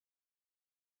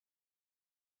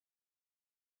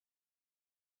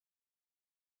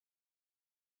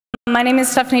My name is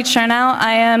Stefanie Chernow.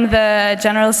 I am the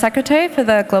General Secretary for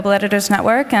the Global Editors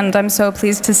Network, and I'm so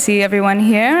pleased to see everyone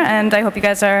here, and I hope you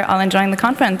guys are all enjoying the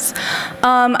conference.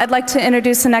 I'd like to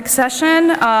introduce the next session,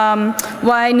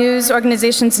 why news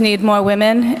organizations need more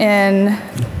women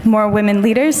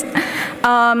leaders.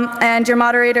 And your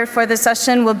moderator for this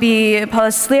session will be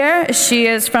Paula Slier. She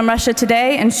is from Russia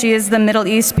today, and she is the Middle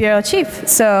East Bureau Chief.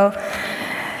 So,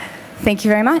 thank you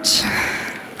very much.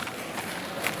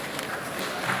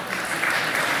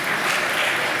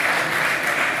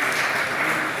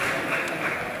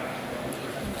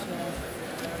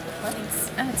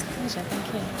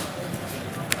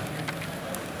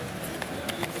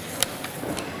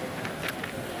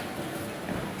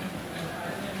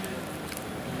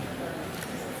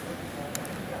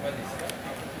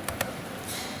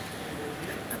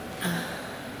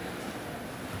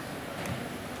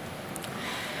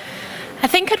 I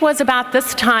think it was about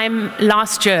this time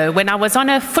last year when I was on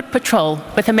a foot patrol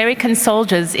with American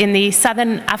soldiers in the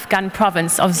southern Afghan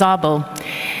province of Zabul.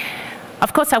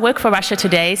 Of course, I work for Russia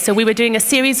today, so we were doing a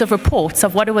series of reports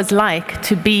of what it was like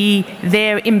to be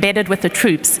there embedded with the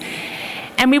troops.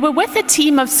 And we were with a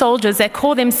team of soldiers that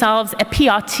call themselves a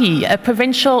PRT, a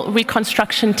Provincial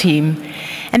Reconstruction Team.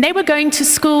 And they were going to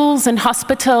schools and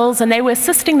hospitals, and they were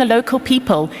assisting the local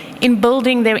people in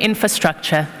building their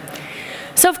infrastructure.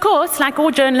 So of course, like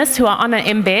all journalists who are on an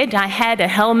embed, I had a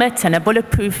helmet and a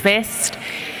bulletproof vest,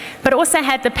 but also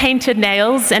had the painted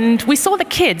nails, and we saw the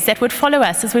kids that would follow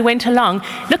us as we went along,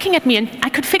 looking at me, and I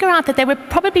could figure out that they were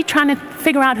probably trying to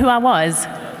figure out who I was.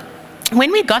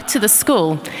 When we got to the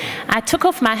school, I took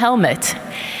off my helmet,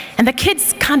 and the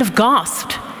kids kind of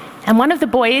gasped, and one of the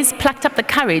boys plucked up the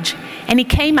courage, and he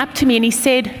came up to me and he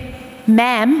said,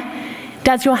 "Ma'am,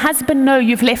 does your husband know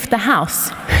you've left the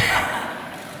house?"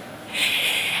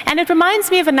 And it reminds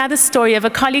me of another story of a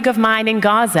colleague of mine in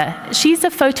Gaza. She's a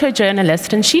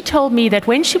photojournalist, and she told me that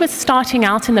when she was starting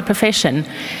out in the profession,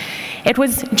 it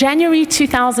was January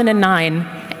 2009,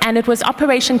 and it was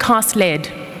Operation Cast Lead.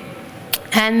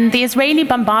 And the Israeli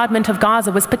bombardment of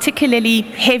Gaza was particularly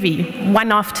heavy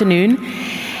one afternoon,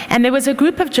 and there was a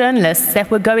group of journalists that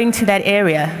were going to that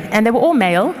area, and they were all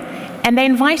male, and they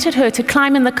invited her to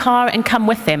climb in the car and come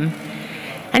with them.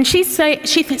 And she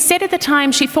said at the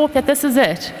time she thought that this is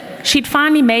it. She'd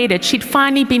finally made it. She'd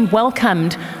finally been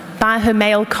welcomed by her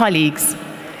male colleagues.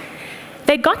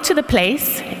 They got to the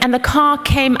place, and the car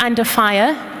came under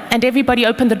fire, and everybody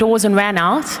opened the doors and ran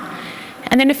out.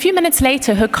 And then a few minutes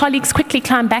later, her colleagues quickly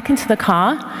climbed back into the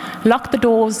car, locked the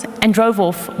doors, and drove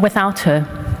off without her.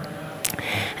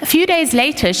 A few days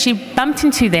later, she bumped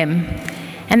into them,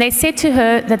 and they said to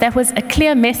her that that was a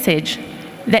clear message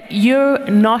that you're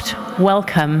not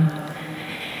welcome.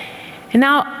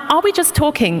 Now, are we just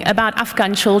talking about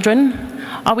Afghan children?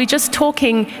 Are we just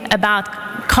talking about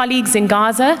colleagues in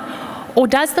Gaza? Or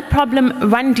does the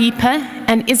problem run deeper,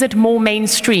 and is it more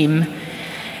mainstream?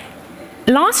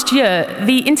 Last year,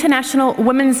 the International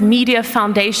Women's Media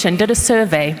Foundation did a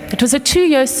survey. It was a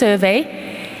 2-year survey,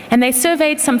 and they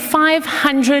surveyed some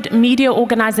 500 media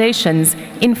organizations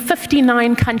in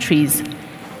 59 countries.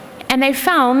 And they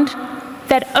found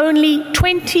that only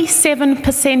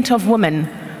 27% of women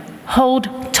hold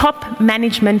top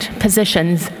management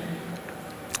positions.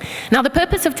 Now, the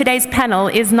purpose of today's panel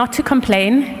is not to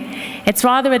complain. It's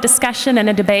rather a discussion and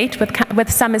a debate with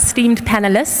some esteemed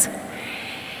panelists.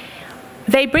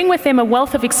 They bring with them a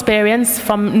wealth of experience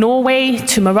from Norway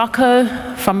to Morocco,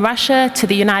 from Russia to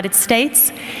the United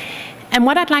States. And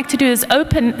what I'd like to do is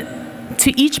open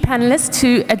to each panelist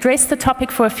to address the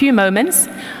topic for a few moments.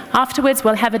 Afterwards,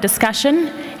 we'll have a discussion,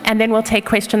 and then we'll take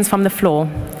questions from the floor.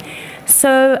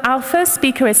 So our first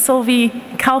speaker is Sylvie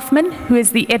Kauffmann, who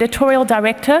is the editorial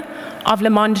director of Le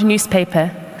Monde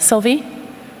newspaper. Sylvie?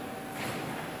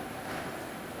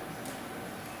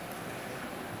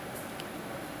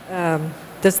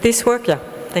 Does this work? Yeah,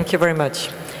 thank you very much.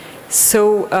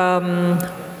 So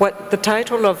what the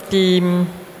title of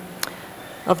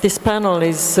this panel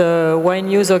is why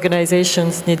news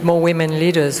organizations need more women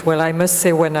leaders. Well, I must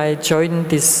say when I joined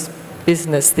this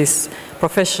business, this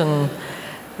profession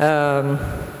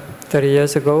 30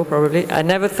 years ago probably, I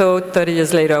never thought 30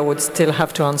 years later I would still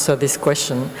have to answer this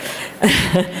question.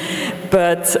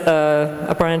 But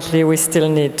apparently we still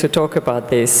need to talk about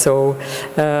this, so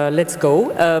let's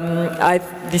go.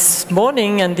 This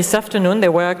morning and this afternoon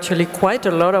there were actually quite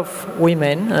a lot of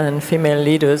women and female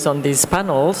leaders on these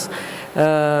panels,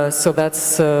 so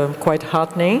that's quite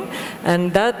heartening.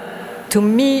 And that to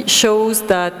me shows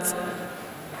that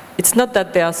it's not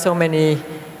that there are so many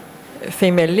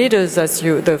female leaders, as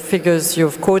the figures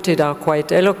you've quoted are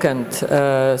quite eloquent.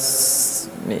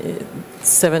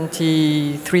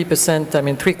 73%, I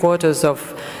mean 3/4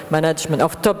 of management,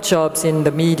 of top jobs in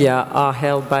the media are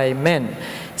held by men.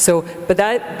 So, but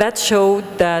that showed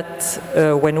that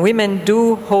when women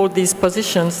do hold these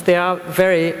positions, they are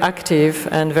very active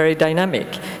and very dynamic.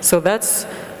 So that's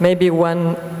maybe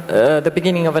the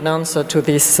beginning of an answer to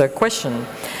this question.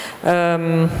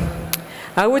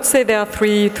 I would say there are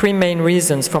three main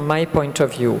reasons from my point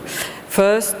of view.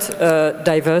 First,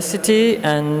 diversity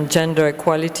and gender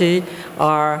equality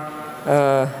are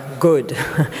good.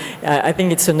 I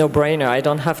think it's a no-brainer. I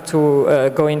don't have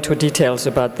to go into details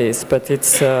about this, but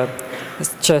it's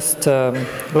just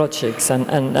logics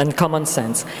and common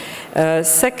sense.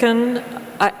 Second,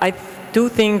 I do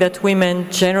think that women,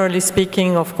 generally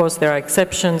speaking, of course there are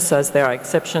exceptions, as there are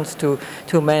exceptions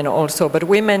to men also, but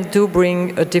women do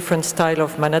bring a different style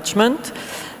of management,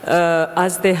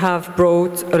 as they have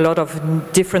brought a lot of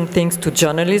different things to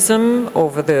journalism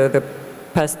over the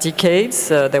past decades.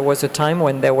 There was a time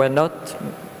when there were not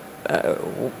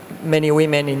many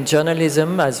women in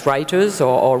journalism as writers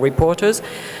or reporters,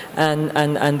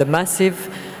 and the massive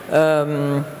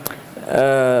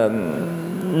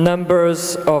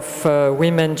numbers of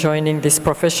women joining this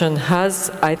profession has,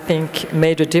 I think,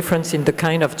 made a difference in the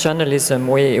kind of journalism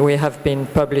we have been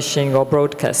publishing or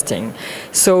broadcasting.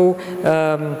 So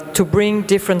to bring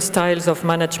different styles of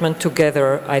management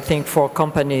together, I think for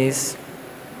companies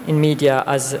in media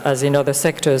as in other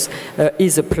sectors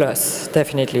is a plus,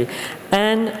 definitely.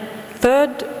 And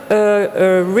third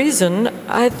reason,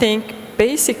 I think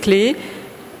basically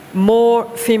more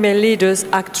female leaders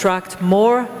attract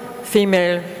more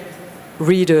female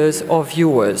readers or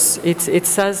viewers.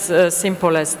 It's as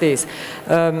simple as this.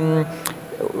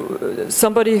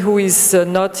 Somebody who is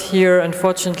not here,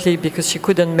 unfortunately, because she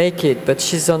couldn't make it, but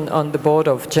she's on the board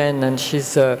of Jen, and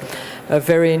she's a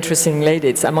very interesting lady.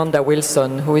 It's Amanda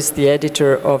Wilson, who is the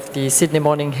editor of the Sydney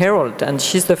Morning Herald, and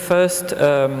she's the first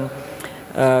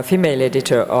female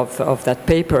editor of that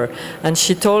paper. And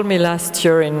she told me last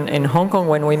year in Hong Kong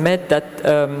when we met that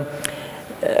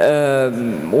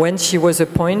when she was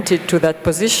appointed to that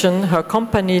position, her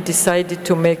company decided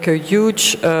to make a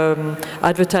huge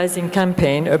advertising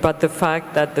campaign about the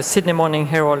fact that the Sydney Morning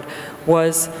Herald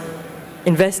was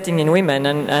investing in women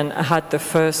and had the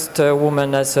first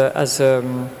woman as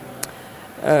the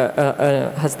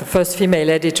first female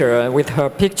editor with her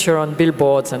picture on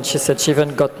billboards, and she said she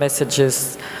even got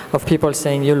messages of people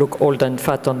saying you look old and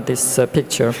fat on this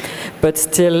picture. But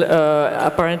still,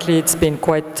 apparently it's been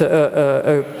quite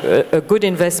a good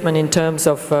investment in terms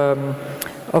of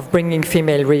bringing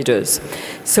female readers.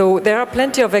 So there are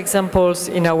plenty of examples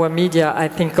in our media, I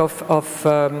think, of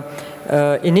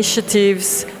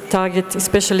initiatives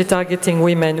especially targeting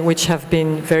women, which have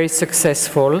been very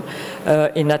successful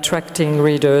in attracting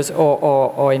readers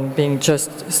or in being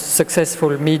just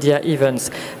successful media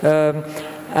events.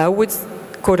 I would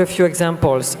quote a few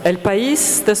examples. El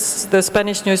País, the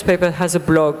Spanish newspaper, has a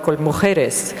blog called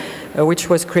Mujeres, which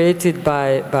was created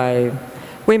by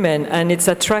women, and it's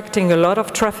attracting a lot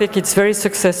of traffic. It's very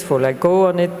successful. I go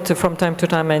on it from time to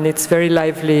time, and it's very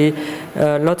lively,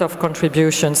 a lot of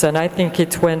contributions, and I think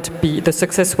the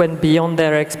success went beyond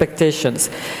their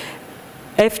expectations.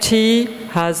 FT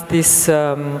has this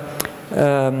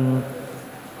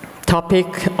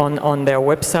topic on their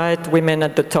website, Women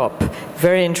at the Top.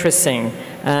 Very interesting,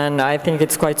 and I think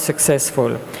it's quite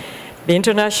successful. The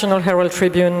International Herald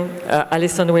Tribune,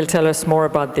 Alison will tell us more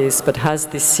about this, but has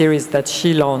this series that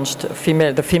she launched,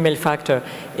 The Female Factor.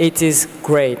 It is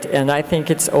great, and I think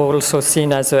it's also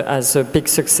seen as a big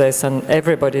success, and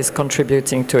everybody's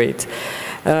contributing to it.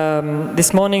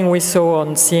 This morning we saw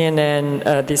on CNN,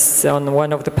 on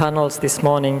one of the panels this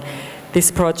morning,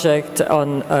 this project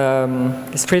on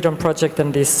this Freedom Project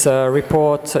and this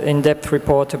report, in-depth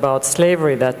report about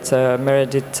slavery that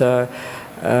Meredith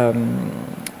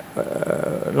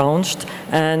launched,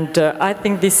 and I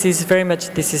think this is very much,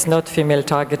 this is not female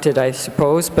targeted, I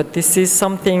suppose, but this is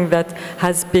something that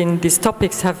has been, these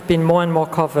topics have been more and more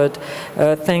covered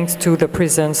thanks to the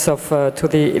presence of, to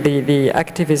the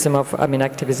activism of,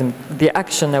 the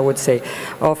action, I would say,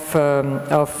 of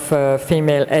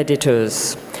female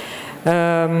editors.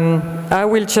 I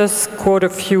will just quote a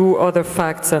few other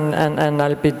facts and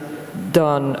I'll be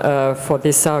done for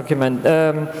this argument.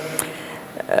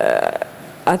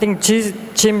 I think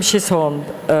Jim Chisholm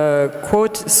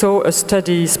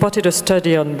spotted a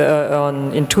study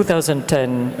in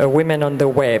 2010, Women on the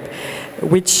Web,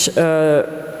 which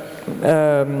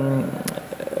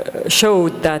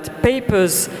showed that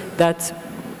papers that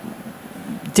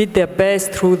did their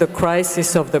best through the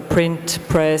crisis of the print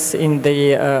press in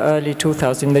the early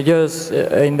 2000s, in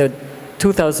the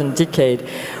 2000 decade,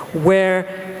 were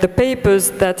the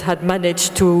papers that had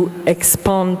managed to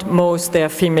expand most their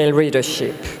female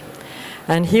readership.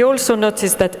 And he also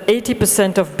noticed that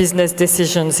 80% of business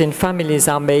decisions in families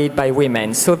are made by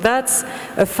women. So that's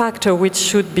a factor which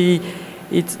should be,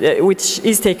 which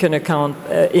is taken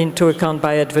into account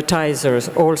by advertisers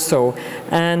also,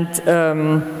 and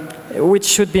which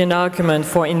should be an argument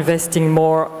for investing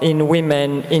more in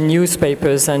women in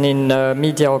newspapers and in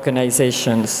media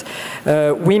organizations.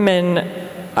 Women,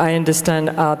 I understand,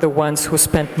 are the ones who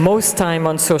spend most time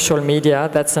on social media.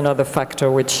 That's another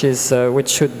factor which is which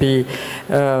should be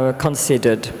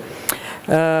considered.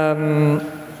 And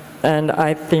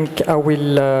I think I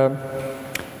will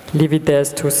leave it there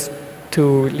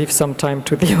to leave some time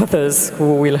to the others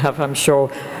who will have, I'm sure,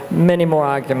 many more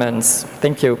arguments.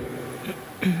 Thank you.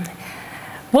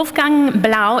 Wolfgang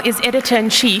Blau is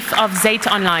editor-in-chief of Zeit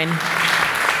Online.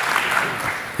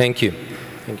 Thank you.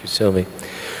 Thank you, Sylvie.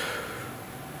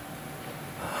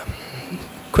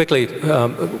 Quickly,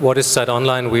 what is Zeit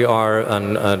Online? We are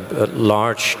a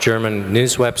large German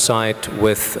news website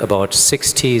with about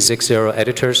 60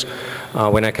 editors.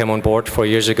 When I came on board 4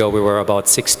 years ago, we were about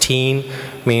 16.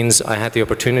 Means I had the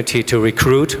opportunity to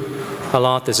recruit a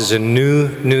lot. This is a new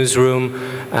newsroom,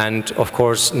 and of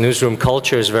course, newsroom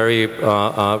culture is very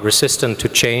resistant to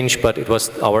change, but it was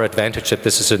our advantage that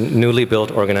this is a newly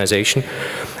built organization.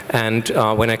 And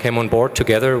when I came on board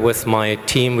together with my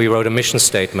team, we wrote a mission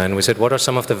statement. We said, what are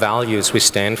some of the values we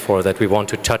stand for that we want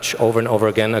to touch over and over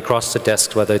again across the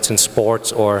desk, whether it's in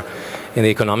sports or in the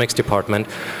economics department.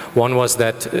 One was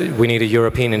that we need a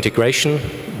European integration.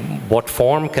 What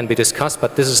form can be discussed,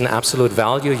 but this is an absolute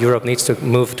value. Europe needs to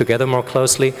move together more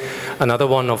closely. Another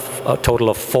one of a total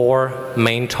of 4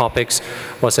 main topics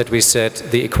was that we said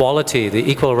the equality, the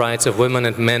equal rights of women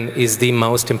and men is the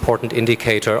most important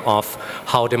indicator of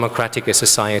how democratic a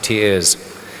society is.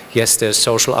 Yes, there's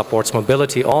social upwards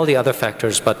mobility, all the other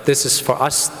factors, but this is for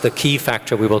us the key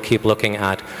factor we will keep looking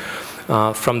at.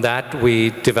 From that, we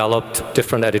developed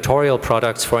different editorial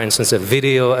products, for instance, a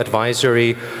video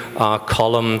advisory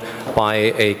column by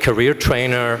a career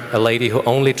trainer, a lady who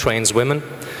only trains women.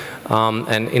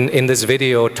 And in this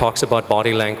video talks about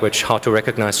body language, how to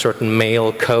recognize certain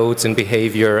male codes and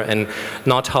behavior, and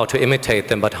not how to imitate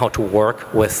them, but how to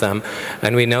work with them.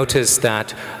 And we noticed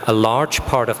that a large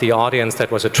part of the audience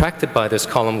that was attracted by this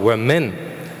column were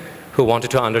men who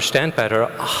wanted to understand better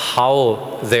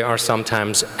how they are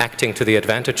sometimes acting to the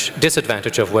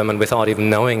disadvantage of women without even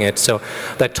knowing it. So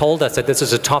that told us that this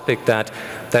is a topic that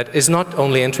is not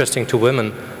only interesting to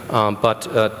women, but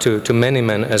to many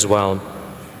men as well.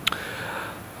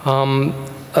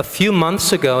 A few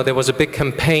months ago, there was a big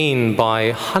campaign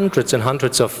by hundreds and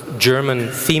hundreds of German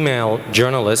female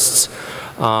journalists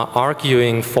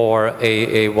arguing for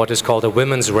what is called a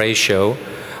women's ratio.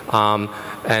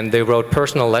 And they wrote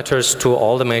personal letters to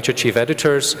all the major chief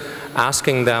editors,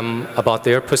 asking them about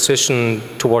their position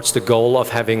towards the goal of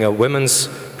having a women's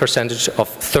percentage of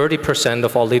 30%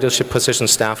 of all leadership positions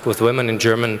staffed with women in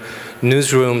German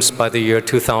newsrooms by the year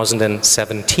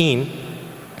 2017.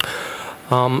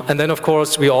 And then, of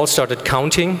course, we all started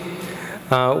counting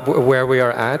where we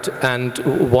are at. And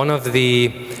one of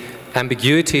the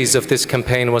ambiguities of this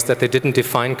campaign was that they didn't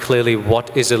define clearly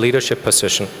what is a leadership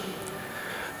position.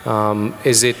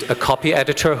 Is it a copy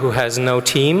editor who has no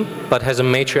team but has a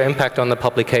major impact on the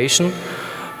publication?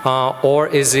 Or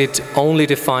is it only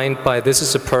defined by this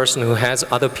is a person who has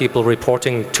other people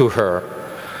reporting to her?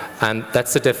 And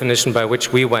that's the definition by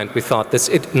which we went. We thought,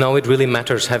 no, it really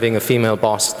matters having a female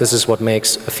boss. This is what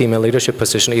makes a female leadership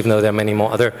position, even though there are many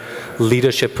more other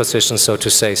leadership positions, so to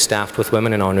say, staffed with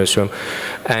women in our newsroom.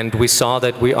 And we saw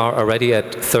that we are already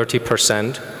at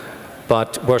 30%.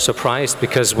 But we're surprised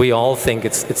because we all think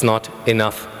it's not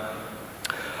enough.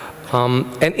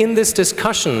 And in this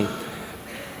discussion,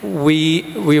 we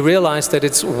realized that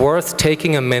it's worth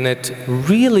taking a minute,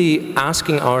 really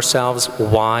asking ourselves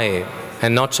why,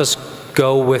 and not just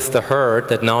go with the herd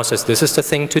that now says this is the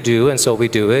thing to do, and so we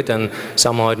do it, and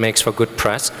somehow it makes for good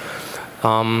press.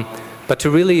 But to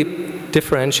really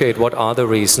differentiate what are the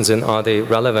reasons and are they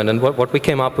relevant. And what we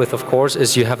came up with, of course,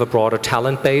 is you have a broader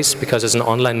talent base, because as an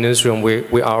online newsroom,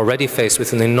 we are already faced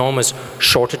with an enormous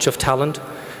shortage of talent.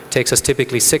 It takes us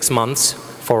typically 6 months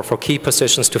for key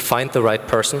positions to find the right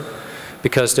person,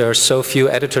 because there are so few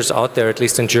editors out there, at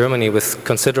least in Germany, with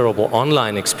considerable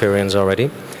online experience already.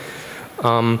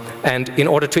 And in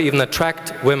order to even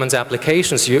attract women's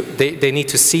applications, they need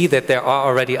to see that there are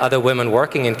already other women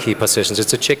working in key positions.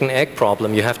 It's a chicken-egg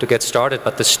problem. You have to get started,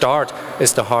 but the start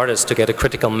is the hardest, to get a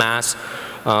critical mass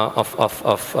of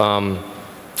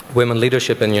women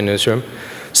leadership in your newsroom.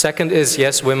 Second is,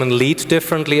 yes, women lead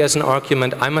differently as an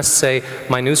argument. I must say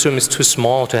my newsroom is too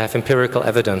small to have empirical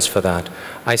evidence for that.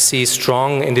 I see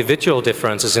strong individual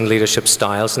differences in leadership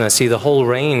styles, and I see the whole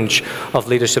range of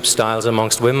leadership styles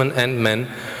amongst women and men.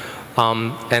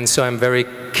 And so I'm very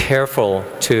careful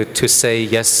to say,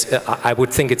 yes, I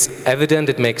would think it's evident,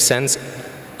 it makes sense.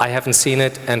 I haven't seen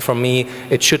it, and for me,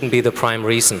 it shouldn't be the prime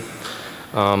reason.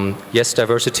 Yes,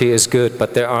 diversity is good,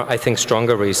 but there are, I think,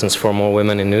 stronger reasons for more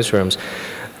women in newsrooms.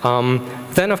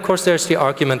 Then, of course, there's the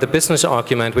argument, the business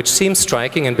argument, which seems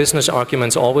striking, and business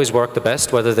arguments always work the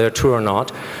best, whether they're true or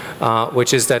not,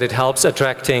 which is that it helps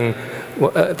attracting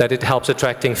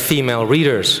female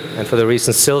readers. And for the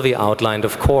reasons Sylvie outlined,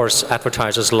 of course,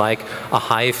 advertisers like a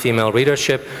high female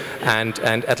readership, and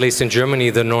at least in Germany,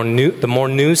 the more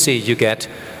newsy you get,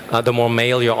 the more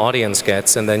male your audience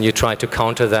gets, and then you try to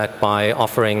counter that by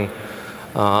offering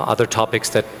other topics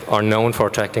that are known for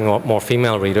attracting more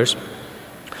female readers.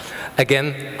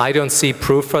 Again, I don't see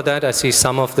proof for that. I see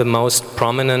some of the most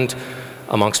prominent,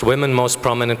 amongst women, most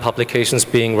prominent publications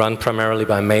being run primarily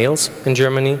by males in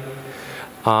Germany.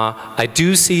 I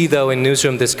do see, though, in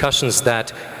newsroom discussions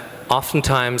that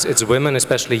oftentimes it's women,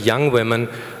 especially young women,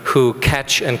 who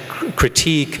catch and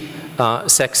critique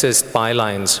sexist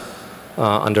bylines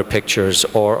under pictures,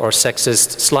 or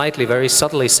sexist, slightly, very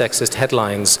subtly sexist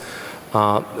headlines.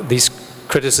 These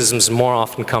criticisms more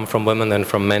often come from women than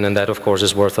from men, and that, of course,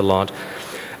 is worth a lot.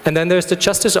 And then there's the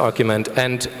justice argument,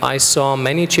 and I saw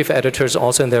many chief editors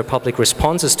also in their public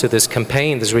responses to this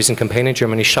campaign, this recent campaign in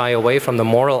Germany, shy away from the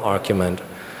moral argument.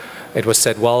 It was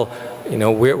said, well, you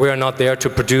know, we're not there to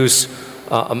produce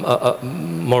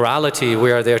morality,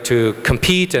 we are there to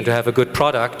compete and to have a good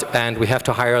product, and we have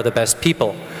to hire the best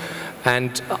people.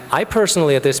 And I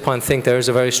personally at this point think there is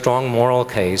a very strong moral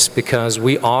case, because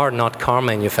we are not car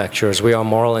manufacturers, we are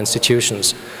moral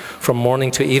institutions. From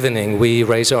morning to evening we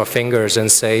raise our fingers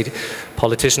and say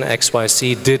politician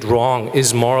XYZ did wrong,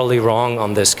 is morally wrong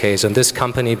on this case, and this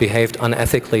company behaved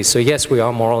unethically. So yes, we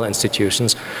are moral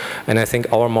institutions, and I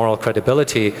think our moral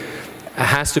credibility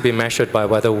has to be measured by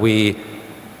whether we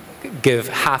give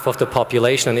half of the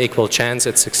population an equal chance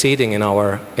at succeeding in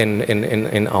our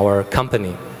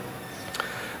company.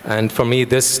 And for me,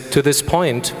 to this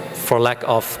point, for lack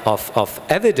of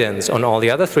evidence on all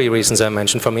the other three reasons I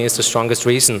mentioned, for me is the strongest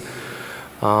reason.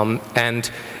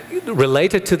 And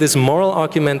related to this moral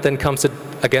argument then comes,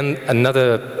 again,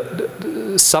 another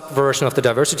subversion of the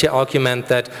diversity argument,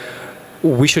 that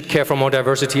we should care for more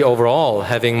diversity overall,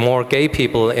 having more gay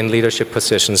people in leadership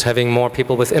positions, having more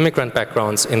people with immigrant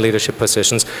backgrounds in leadership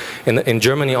positions. In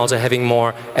Germany, also having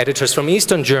more editors from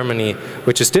Eastern Germany,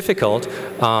 which is difficult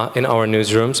in our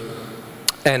newsrooms.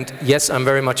 And yes, I'm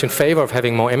very much in favor of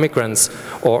having more immigrants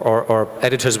or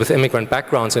editors with immigrant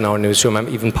backgrounds in our newsroom. I'm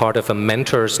even part of a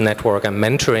mentors network. I'm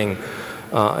mentoring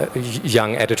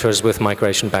young editors with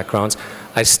migration backgrounds.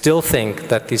 I still think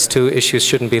that these two issues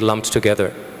shouldn't be lumped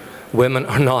together. Women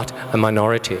are not a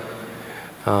minority.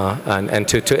 And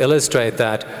to illustrate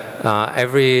that,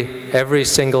 every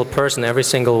single person, every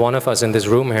single one of us in this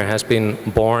room here has been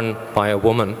born by a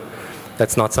woman.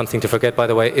 That's not something to forget, by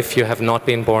the way. If you have not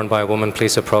been born by a woman,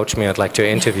 please approach me. I'd like to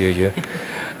interview you.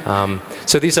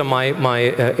 So these are my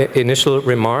initial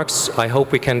remarks. I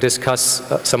hope we can discuss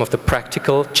some of the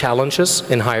practical challenges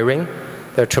in hiring.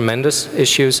 There are tremendous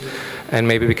issues, and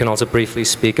maybe we can also briefly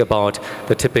speak about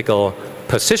the typical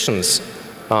positions,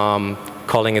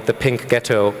 calling it the pink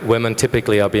ghetto, women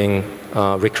typically are being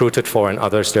recruited for, and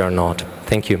others they are not.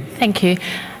 Thank you. Thank you.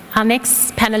 Our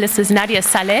next panelist is Nadia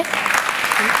Salah.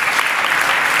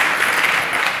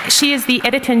 She is the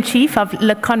editor-in-chief of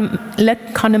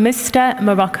L'Economiste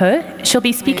Morocco. She'll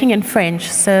be speaking in French,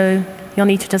 so you'll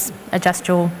need to just adjust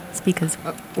your speakers.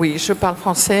 Oui, je parle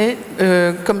français.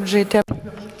 Comme j'ai été...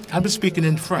 I was speaking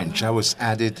in French. I was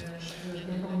added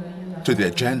to the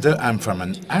agenda. I'm from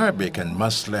an Arabic and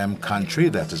Muslim country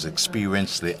that has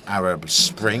experienced the Arab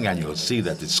Spring, and you'll see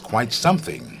that it's quite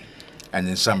something, and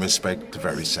in some respect,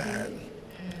 very sad.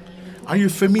 Are you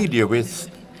familiar with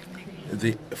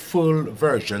the full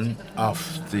version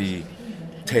of the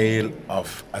Tale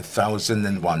of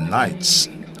 1001 Nights?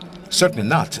 Certainly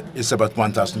not. It's about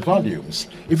 1,000 volumes.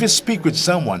 If you speak with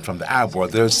someone from the Arab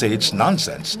world, they'll say it's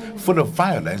nonsense, full of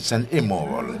violence and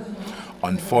immoral.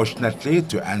 Unfortunately,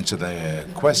 to answer the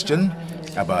question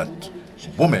about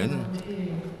women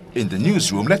in the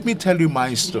newsroom, let me tell you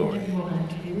my story,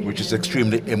 which is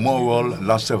extremely immoral,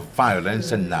 lots of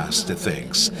violence and nasty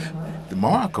things. The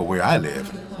Morocco, where I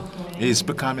live, is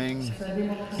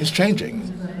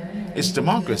changing. Its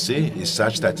democracy is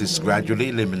such that it's gradually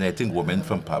eliminating women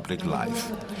from public life.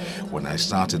 When I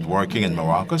started working in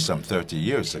Morocco some 30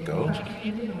 years ago,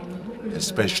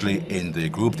 especially in the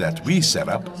group that we set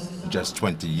up just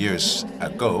 20 years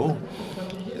ago,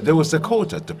 there was a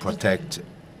quota to protect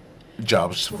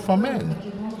jobs for men.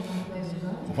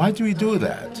 Why do we do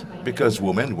that? Because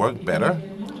women work better,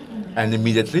 and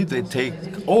immediately they take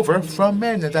over from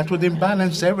men, and that would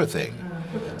imbalance everything.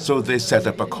 So they set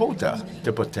up a quota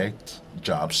to protect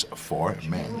jobs for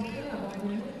men.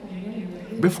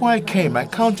 Before I came, I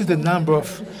counted the number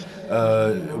of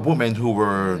women who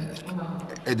were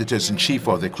editors-in-chief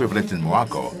or the equivalent in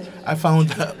Morocco. I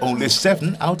found only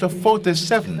 7 out of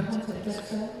 47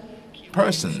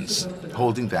 persons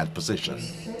holding that position.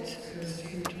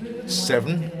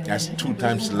 7, that's 2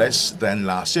 times less than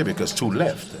last year because 2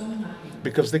 left,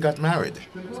 because they got married.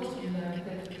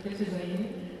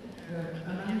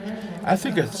 I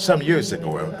think some years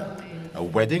ago, a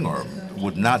wedding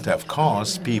would not have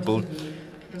caused people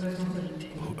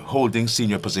holding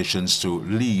senior positions to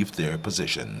leave their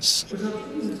positions.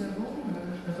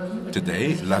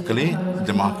 Today, luckily,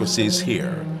 democracy is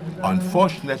here.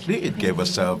 Unfortunately, it gave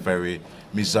us a very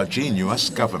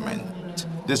misogynist government.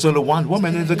 There's only one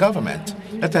woman in the government.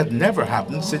 That had never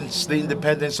happened since the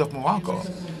independence of Morocco,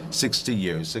 60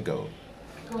 years ago.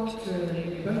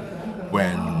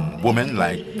 When women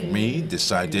like me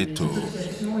decided to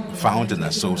found an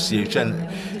association,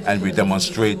 and we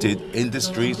demonstrated in the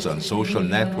streets, on social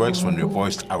networks, when we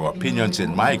voiced our opinions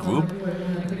in my group,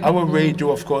 our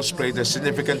radio, of course, played a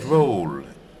significant role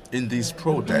in these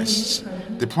protests.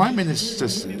 The Prime Minister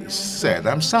said,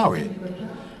 I'm sorry,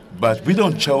 but we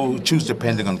don't choose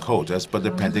depending on quotas, but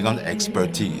depending on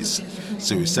expertise.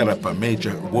 So we set up a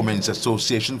major women's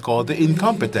association called the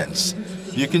Incompetence.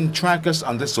 You can track us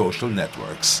on the social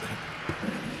networks.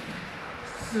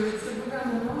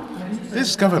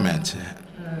 This government,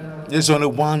 there's only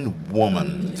one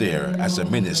woman there as a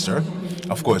minister,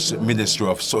 of course, Minister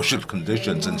of Social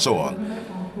Conditions and so on.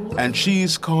 And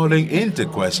she's calling into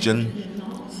question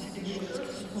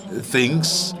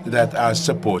things that are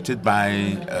supported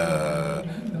by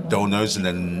donors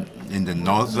in the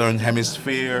Northern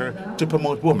Hemisphere to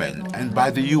promote women, and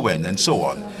by the UN and so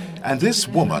on. And this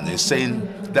woman is saying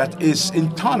that is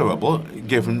intolerable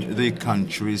given the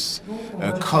country's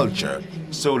culture.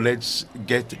 So let's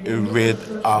get rid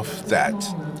of that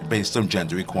based on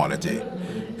gender equality.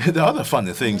 The other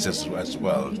funny things as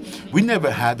well, we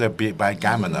never had a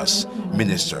bigamous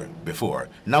minister before.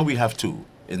 Now we have 2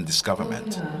 in this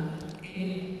government.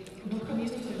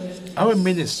 Our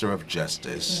Minister of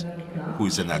Justice, who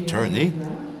is an attorney,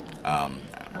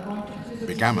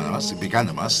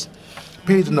 bigamous,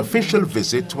 paid an official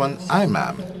visit to an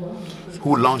imam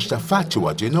who launched a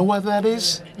fatwa. Do you know what that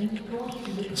is?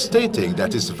 Stating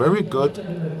that it's very good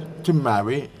to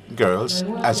marry girls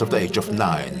as of the age of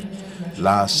 9.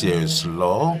 Last year's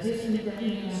law,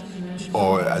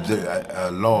 or a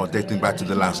law dating back to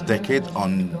the last decade,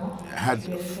 had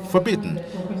forbidden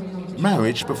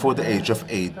marriage before the age of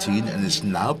 18, and is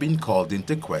now being called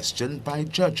into question by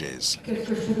judges.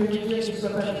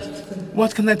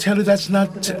 What can I tell you that's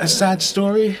not a sad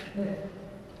story?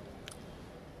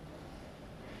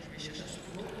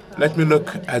 Let me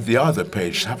look at the other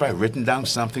page. Have I written down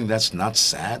something that's not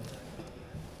sad?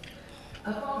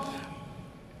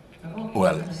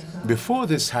 Well, before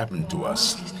this happened to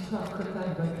us,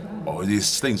 or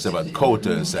these things about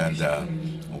quotas and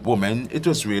women, it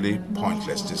was really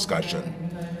pointless discussion.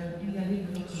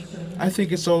 I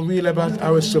think it's all real about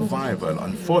our survival.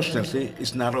 Unfortunately,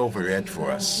 it's not over yet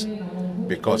for us,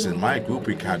 because in my group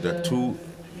we carried 2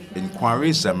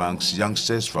 inquiries amongst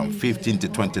youngsters from 15 to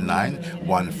 29,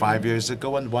 1 5 years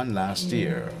ago and 1 last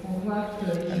year.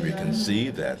 And we can see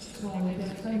that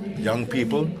young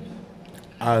people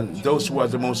are those who are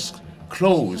the most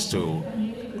close to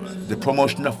the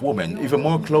promotion of women, even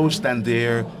more close than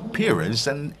their parents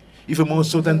and even more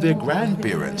so than their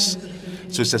grandparents.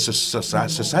 So it's a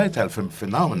societal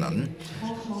phenomenon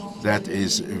that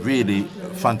is really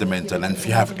fundamental. And if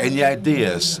you have any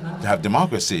ideas to have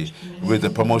democracy with the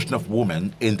promotion of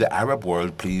women in the Arab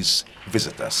world, please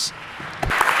visit us.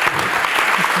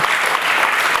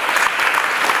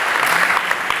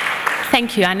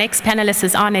 Thank you. Our next panelist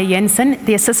is Arne Jensen,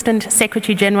 the Assistant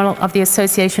Secretary General of the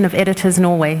Association of Editors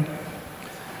Norway.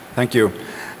 Thank you.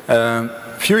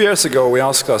 A few years ago, we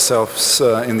asked ourselves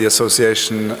in the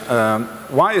association,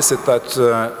 why is it that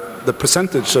the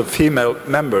percentage of female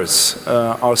members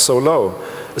are so low,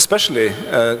 especially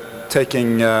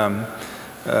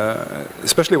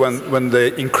especially when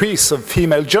the increase of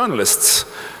female journalists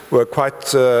were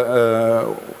quite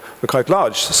were quite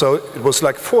large. So it was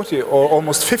like 40 or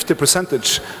almost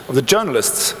 50% of the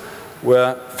journalists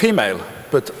were female,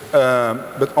 but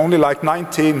only like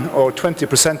 19 or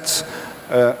 20%.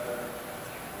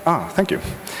 Thank you.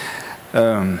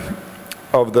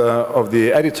 Of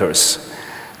the editors.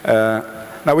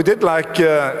 Now we did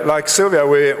like Sylvia.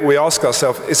 We asked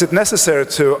ourselves: is it necessary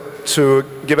to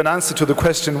give an answer to the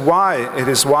question why it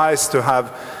is wise to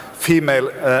have female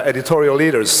editorial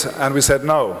leaders? And we said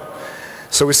no.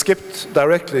 So we skipped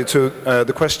directly to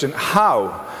the question: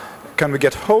 how can we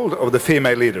get hold of the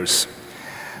female leaders?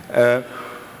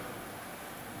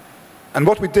 And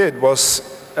what we did was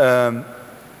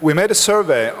we made a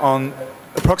survey on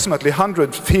approximately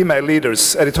 100 female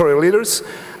leaders, editorial leaders,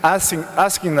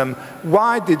 asking them,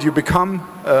 why did you become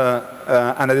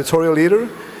an editorial leader?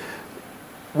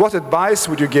 What advice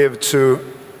would you give to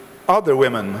other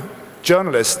women,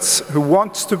 journalists, who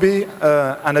want to be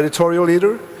an editorial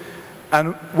leader?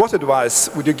 And what advice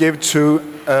would you give to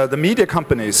the media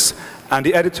companies and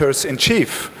the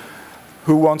editors-in-chief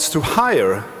who wants to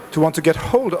hire, who want to get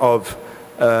hold of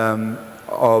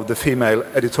the female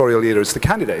editorial leaders, the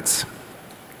candidates?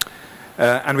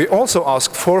 And we also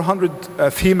asked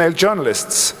 400 female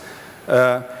journalists,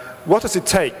 what does it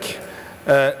take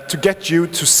to get you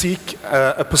to seek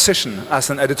a position as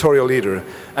an editorial leader?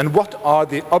 And what are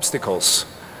the obstacles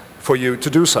for you to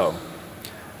do so?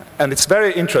 And it's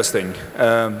very interesting.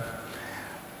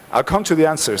 I'll come to the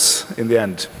answers in the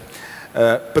end.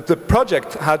 But the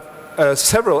project had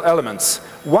several elements.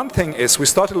 One thing is we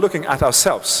started looking at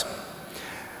ourselves.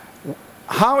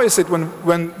 How is it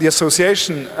when the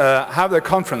association have their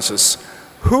conferences,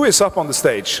 who is up on the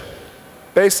stage?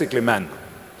 Basically men.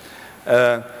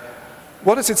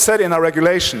 What does it say in our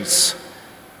regulations?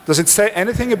 Does it say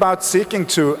anything about seeking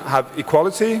to have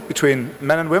equality between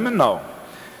men and women? No.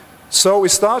 So we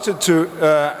started to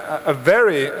a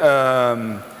very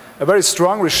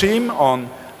strong regime on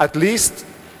at least,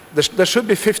 there should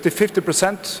be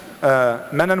 50%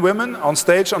 men and women on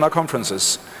stage on our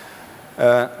conferences.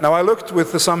 Now I looked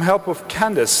with some help of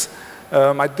Candice,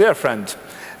 my dear friend.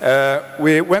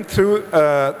 We went through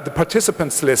the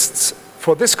participants lists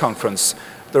for this conference.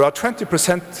 There are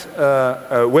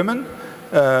 20% women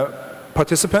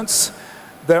participants.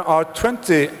 There are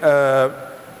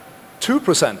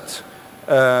 22%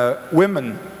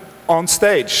 women on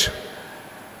stage.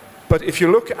 But if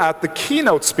you look at the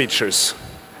keynote speakers,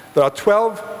 there are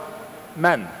 12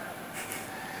 men.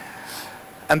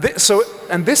 And this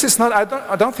is not,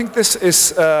 I don't think this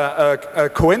is a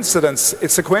coincidence.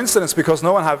 It's a coincidence because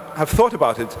no one have thought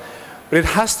about it. But it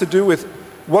has to do with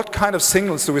what kind of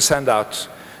signals do we send out.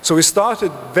 So we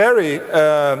started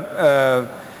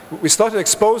we started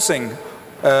exposing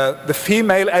the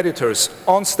female editors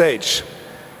on stage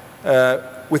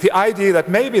with the idea that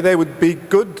maybe they would be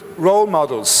good role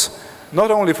models,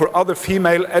 not only for other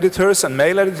female editors and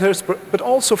male editors, but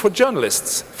also for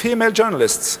journalists, female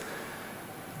journalists.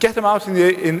 Get them out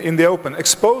in the open,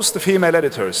 expose the female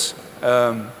editors.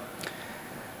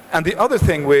 And the other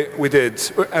thing we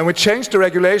did, and we changed the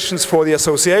regulations for the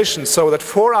association so that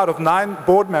 4 out of 9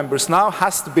 board members now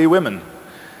has to be women.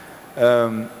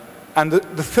 And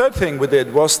the third thing we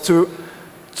did was to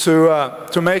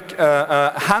make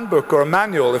a handbook or a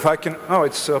manual, if I can, oh,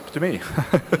 it's up to me.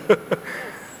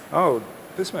 Oh,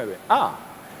 this maybe,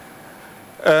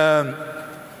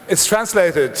 it's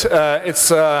translated.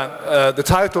 The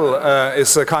title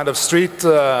is a kind of street.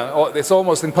 It's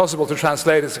almost impossible to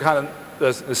translate. It's a kind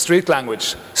of street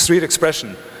language, street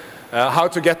expression. How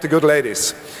to get the good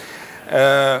ladies.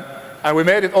 And we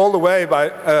made it all the way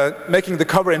by making the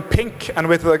cover in pink and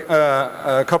with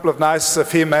a couple of nice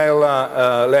female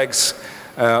legs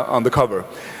on the cover.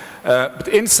 But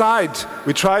inside,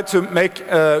 we tried to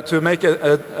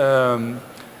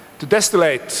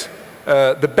distillate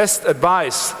the best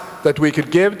advice that we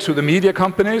could give to the media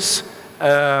companies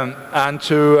and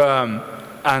to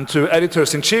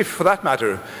editors-in-chief, for that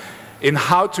matter, in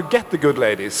how to get the good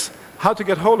ladies, how to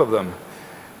get hold of them.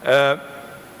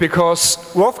 Because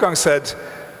Wolfgang said,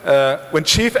 when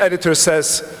chief editor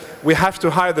says, we have to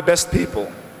hire the best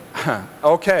people,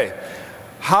 okay,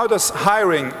 how does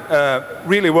hiring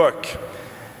really work?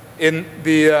 In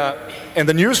the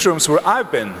newsrooms where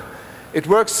I've been, it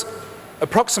works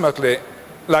approximately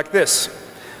like this.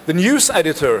 The news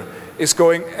editor is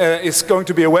going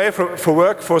to be away for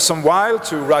work for some while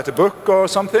to write a book or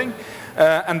something,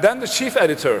 and then the chief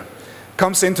editor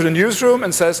comes into the newsroom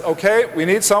and says, okay, we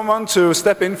need someone to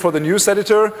step in for the news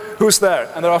editor. Who's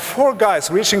there? And there are 4 guys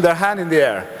reaching their hand in the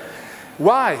air.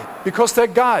 Why? Because they're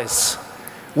guys.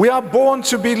 We are born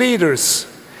to be leaders.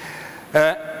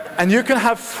 And you can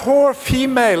have 4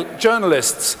 female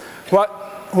journalists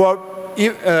who are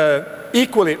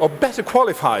equally or better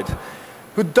qualified,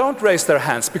 who don't raise their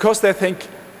hands because they think,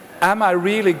 am I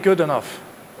really good enough?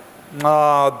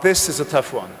 This is a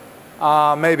tough one.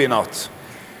 Maybe not.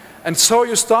 And so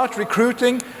you start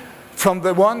recruiting from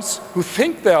the ones who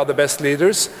think they are the best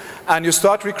leaders, and you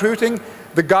start recruiting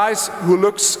the guys who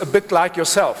looks a bit like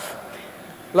yourself.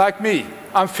 Like me,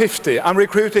 I'm 50, I'm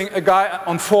recruiting a guy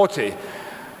on 40,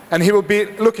 and he will be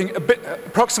looking a bit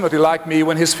approximately like me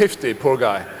when he's 50, poor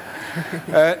guy.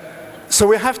 So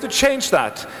we have to change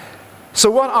that. So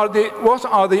what are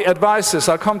the advices?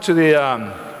 I'll come to the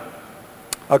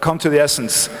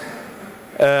essence.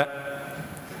 There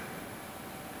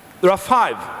are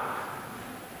 5.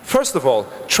 First of all,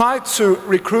 try to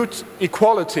recruit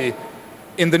equality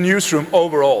in the newsroom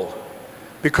overall,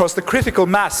 because the critical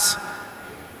mass,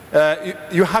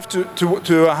 you have to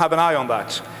have an eye on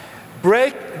that.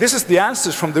 This is the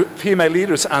answers from the female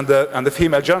leaders and the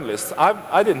female journalists.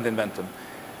 I didn't invent them.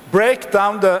 Break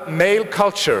down the male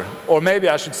culture, or maybe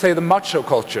I should say the macho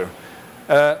culture,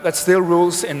 that still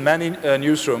rules in many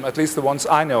newsrooms, at least the ones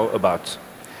I know about.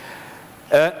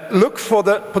 Look for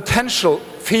the potential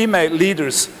female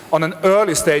leaders on an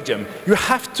early stadium. You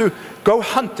have to go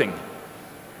hunting.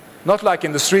 Not like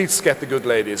in the streets, get the good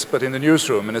ladies, but in the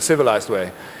newsroom in a civilized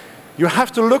way. You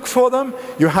have to look for them,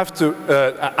 you have to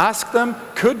ask them,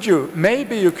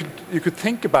 maybe you could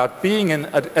think about being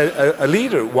a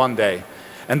leader one day.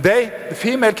 And the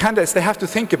female candidates, they have to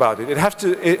think about it.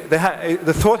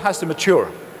 The thought has to mature.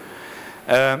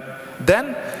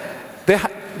 Then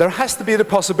there has to be the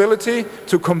possibility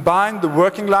to combine the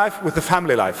working life with the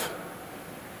family life.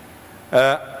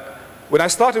 When I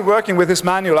started working with this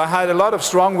manual, I had a lot of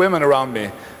strong women around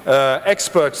me,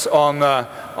 experts on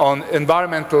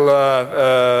environmental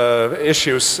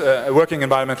issues, working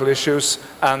environmental issues,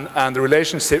 and the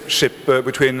relationship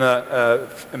between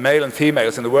male and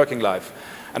females in the working life.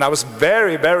 And I was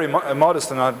very, very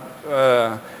modest,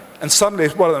 and suddenly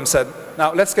one of them said,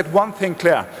 now let's get one thing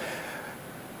clear.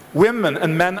 Women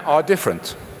and men are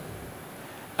different,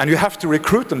 and you have to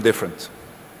recruit them different.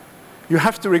 You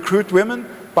have to recruit women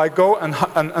by go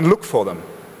and look for them,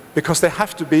 because they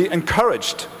have to be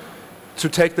encouraged to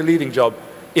take the leading job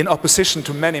in opposition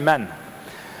to many men.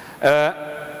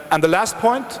 And the last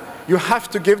point, you have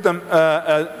to give them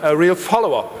a real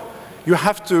follow-up. You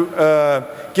have to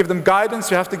give them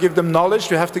guidance, you have to give them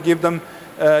knowledge, you have to give them,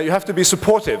 you have to be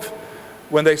supportive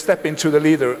when they step into the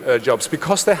leader jobs,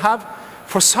 because they have,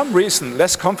 for some reason,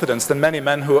 less confidence than many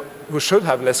men who should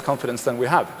have less confidence than we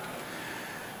have.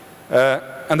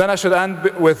 And then I should end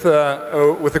with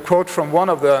a quote from one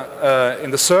of the, in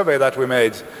the survey that we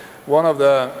made, one of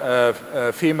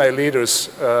the female leaders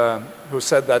who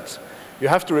said that you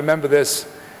have to remember this,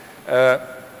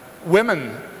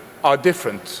 women are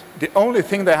different. The only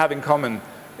thing they have in common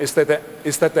is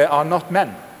that they are not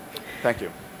men. Thank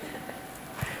you.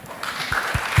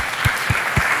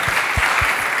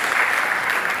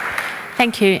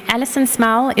 Thank you. Alison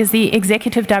Smale is the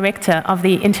Executive Director of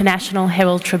the International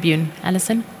Herald Tribune.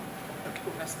 Alison?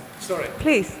 Sorry.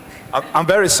 Please. I'm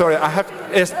very sorry.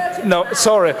 No,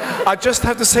 sorry. I just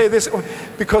have to say this,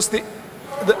 because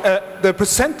the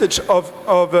percentage of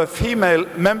female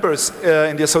members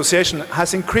in the association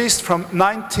has increased from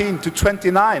 19 to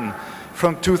 29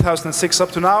 from 2006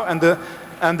 up to now, and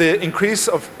the increase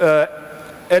of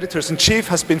editors-in-chief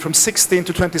has been from 16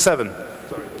 to 27.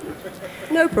 Sorry.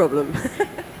 No problem.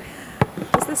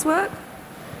 Does this work?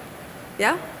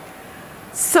 Yeah?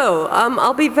 So,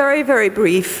 I'll be very, very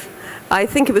brief. I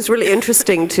think it was really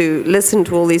interesting to listen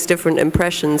to all these different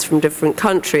impressions from different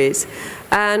countries.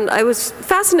 And I was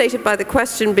fascinated by the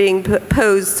question being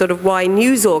posed, sort of why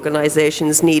news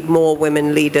organizations need more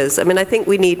women leaders. I mean, I think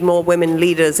we need more women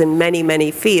leaders in many,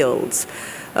 many fields.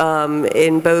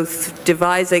 In both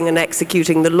devising and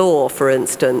executing the law, for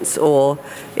instance, or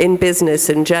in business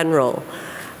in general.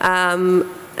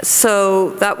 So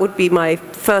that would be my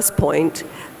first point.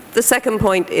 The second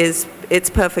point is it's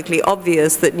perfectly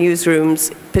obvious that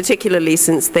newsrooms, particularly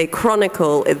since they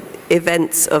chronicle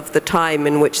events of the time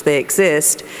in which they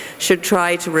exist, should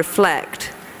try to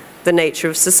reflect the nature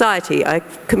of society. I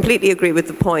completely agree with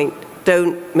the point.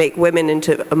 Don't make women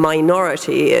into a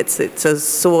minority. It's a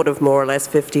sort of more or less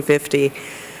 50-50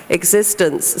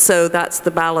 existence. So that's the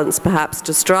balance perhaps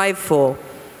to strive for.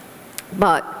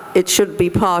 But it should be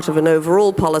part of an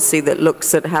overall policy that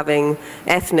looks at having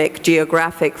ethnic,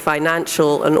 geographic,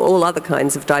 financial, and all other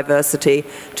kinds of diversity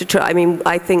to try. I mean,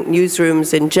 I think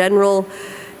newsrooms in general,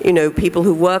 you know, people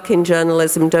who work in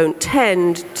journalism don't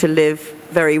tend to live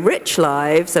very rich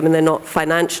lives. I mean, they're not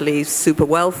financially super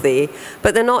wealthy,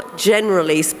 but they're not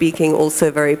generally speaking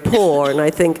also very poor. And I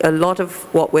think a lot of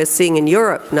what we're seeing in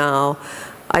Europe now,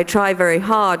 I try very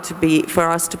hard for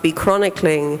us to be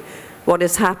chronicling what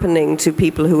is happening to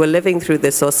people who are living through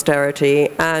this austerity.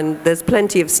 And there's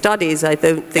plenty of studies. I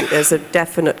don't think there's a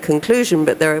definite conclusion,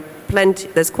 but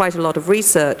there's quite a lot of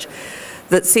research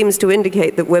that seems to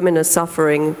indicate that women are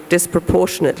suffering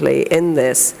disproportionately in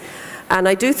this. And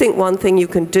I do think one thing you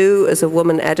can do as a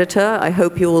woman editor, I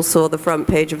hope you all saw the front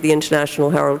page of the International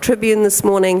Herald Tribune this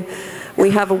morning.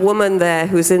 We have a woman there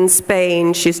who's in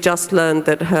Spain. She's just learned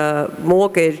that her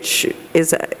mortgage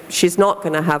she's not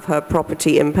going to have her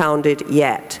property impounded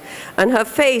yet. And her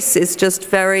face is just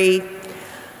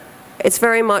it's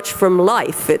very much from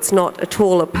life. It's not at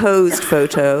all a posed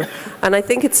photo. And I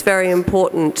think it's very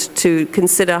important to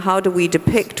consider how do we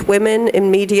depict women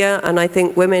in media, and I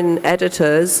think women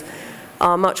editors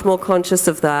are much more conscious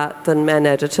of that than men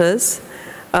editors.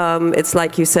 It's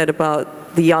like you said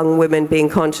about the young women being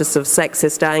conscious of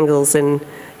sexist angles in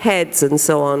heads and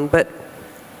so on. But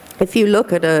if you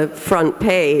look at a front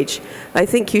page, I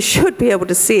think you should be able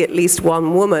to see at least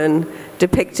one woman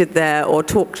depicted there or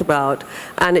talked about.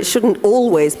 And it shouldn't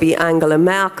always be Angela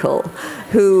Merkel,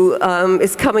 who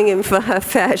is coming in for her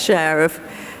fair share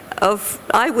of,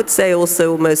 I would say,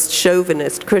 also almost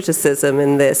chauvinist criticism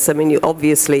in this. I mean,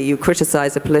 obviously you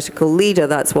criticize a political leader.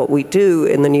 That's what we do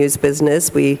in the news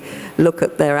business. We look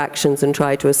at their actions and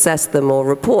try to assess them or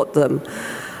report them.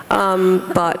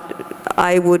 But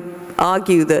I would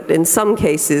argue that in some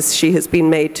cases she has been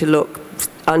made to look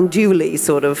unduly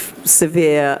sort of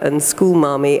severe and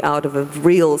schoolmarmy out of a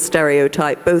real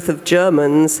stereotype, both of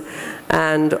Germans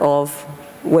and of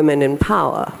women in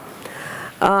power.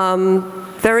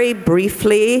 Very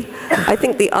briefly, I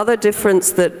think the other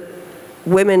difference that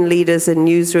women leaders in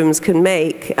newsrooms can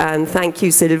make, and thank you,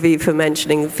 Sylvie, for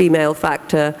mentioning the female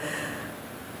factor,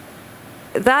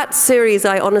 that series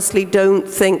I honestly don't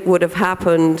think would have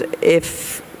happened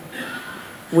if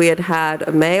we had had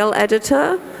a male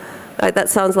editor. That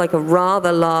sounds like a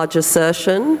rather large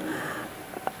assertion.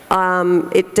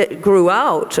 It grew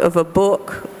out of a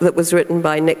book that was written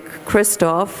by Nick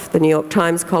Kristof, the New York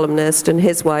Times columnist, and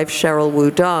his wife Cheryl Wu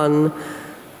Dunn,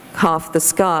 Half the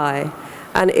Sky.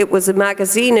 And it was a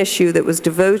magazine issue that was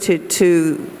devoted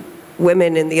to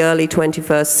women in the early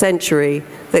 21st century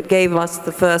that gave us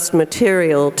the first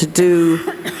material to do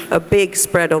a big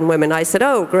spread on women. I said,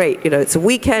 oh, great, you know, it's a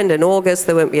weekend in August,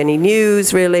 there won't be any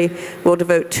news, really. We'll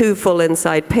devote 2 full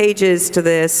inside pages to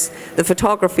this. The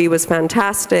photography was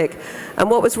fantastic.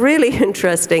 And what was really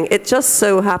interesting, it just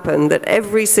so happened that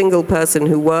every single person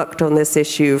who worked on this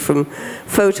issue, from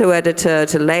photo editor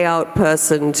to layout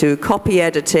person to copy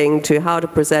editing to how to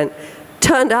present,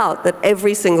 turned out that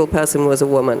every single person was a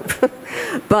woman.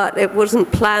 But it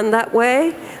wasn't planned that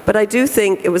way. But I do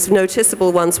think it was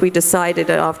noticeable once we decided,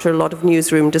 after a lot of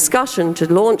newsroom discussion,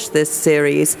 to launch this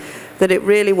series, that it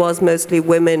really was mostly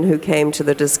women who came to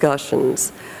the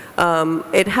discussions.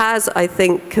 It has, I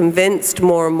think, convinced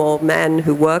more and more men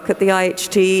who work at the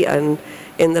IHT and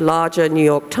in the larger New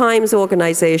York Times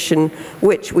organization,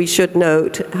 which we should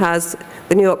note has,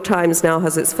 the New York Times now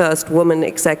has its first woman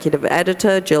executive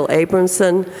editor, Jill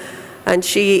Abramson, and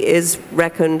she is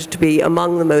reckoned to be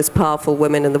among the most powerful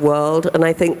women in the world. And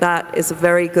I think that is a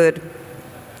very good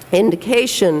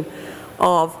indication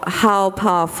of how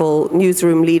powerful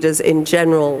newsroom leaders in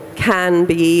general can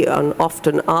be and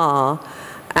often are.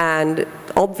 And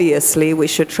obviously we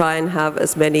should try and have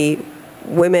as many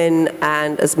women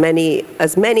and as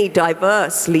many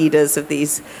diverse leaders of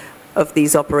these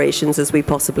operations as we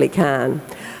possibly can.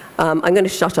 I'm going to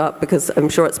shut up because I'm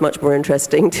sure it's much more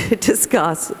interesting to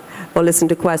discuss or listen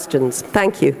to questions.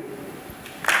 Thank you.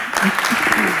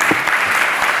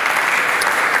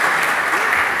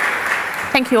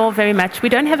 Thank you all very much. We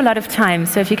don't have a lot of time,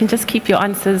 so if you can just keep your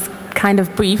answers kind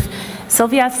of brief.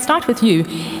 Sylvie, I'll start with you.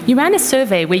 You ran a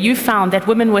survey where you found that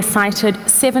women were cited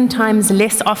 7 times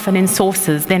less often in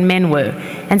sources than men were.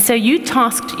 And so you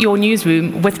tasked your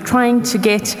newsroom with trying to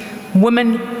get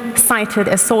women cited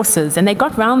as sources, and they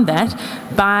got around that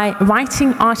by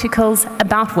writing articles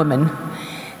about women.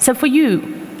 So for you,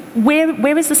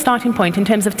 where is the starting point in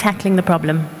terms of tackling the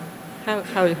problem?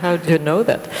 How do you know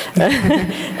that?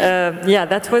 Yeah,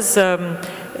 that was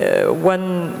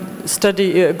one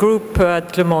study, a group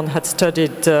at Le Monde had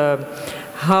studied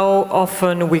how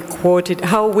often we quoted,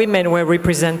 how women were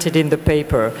represented in the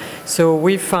paper. So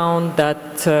we found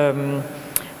that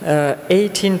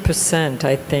 18%,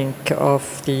 I think,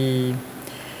 of the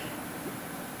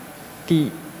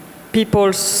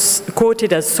people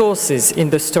quoted as sources in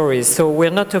the stories. So we're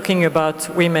not talking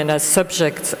about women as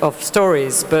subjects of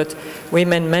stories, but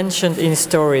women mentioned in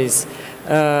stories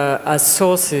as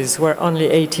sources were only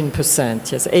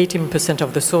 18%. Yes, 18%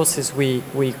 of the sources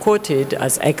we quoted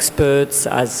as experts,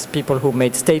 as people who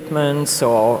made statements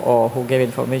or who gave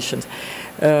information,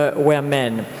 were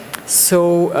men.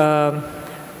 So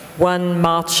one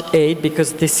March 8,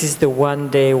 because this is the one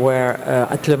day where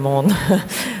at Le Monde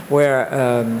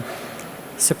we're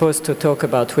supposed to talk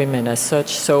about women as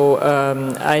such. So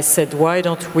I said, why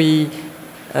don't we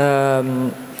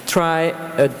try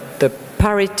the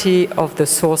Parity of the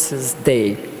Sources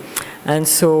Day? And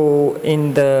so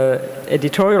in the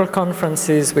editorial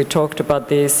conferences we talked about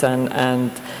this,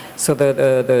 and so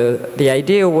the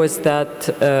idea was that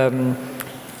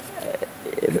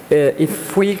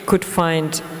if we could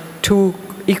find two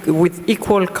with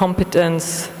equal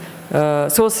competence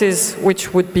sources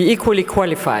which would be equally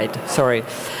qualified,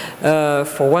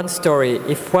 for one story.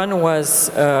 If one was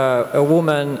a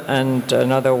woman and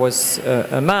another was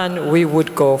a man, we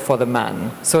would go for the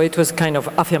man. So it was kind of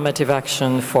affirmative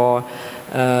action for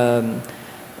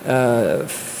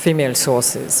female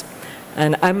sources.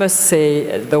 And I must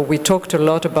say, though we talked a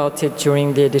lot about it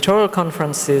during the editorial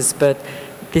conferences, but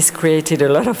this created a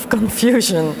lot of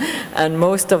confusion, and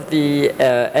most of the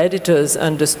editors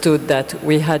understood that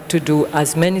we had to do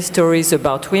as many stories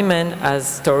about women as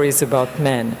stories about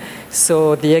men.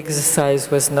 So the exercise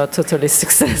was not totally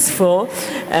successful,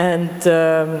 and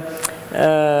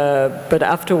but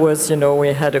afterwards, you know,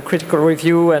 we had a critical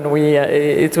review, and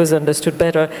it was understood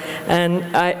better. And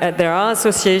there are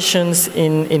associations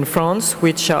in France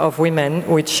which are of women,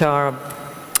 which are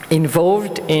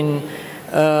involved in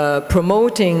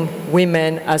promoting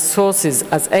women as sources,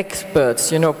 as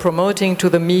experts, you know, promoting to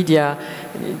the media,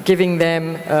 giving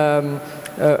them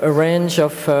a range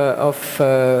of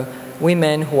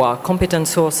women who are competent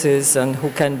sources and who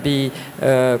can be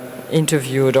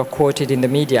interviewed or quoted in the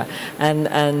media.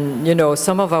 And you know,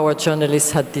 some of our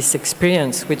journalists had this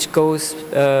experience, which goes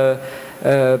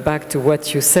back to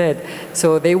what you said.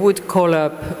 So they would call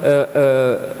up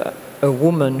a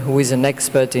woman who is an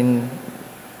expert in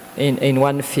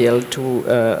one field to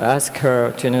ask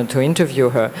her to, you know, to interview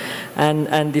her,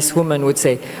 and this woman would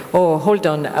say, "Oh, hold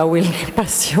on, I will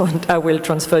pass you on, I will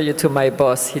transfer you to my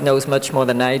boss. He knows much more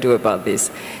than I do about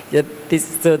this." Yet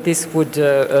this would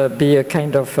be a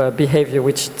kind of behavior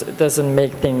which doesn't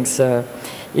make things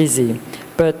easy.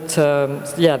 But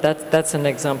yeah, that's an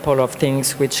example of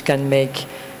things which can make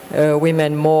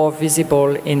women more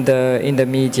visible in the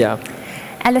media.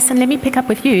 Alison, let me pick up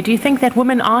with you. Do you think that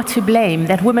women are to blame,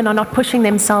 that women are not pushing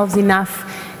themselves enough,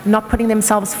 not putting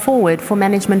themselves forward for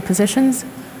management positions?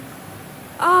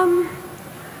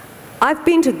 I've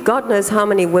been to God knows how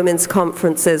many women's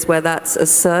conferences where that's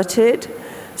asserted,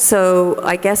 so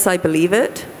I guess I believe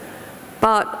it.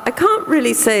 But I can't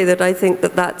really say that I think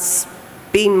that that's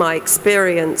been my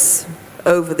experience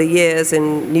over the years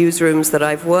in newsrooms that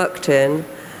I've worked in.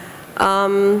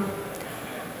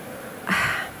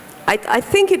 I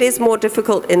think it is more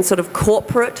difficult in sort of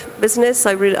corporate business,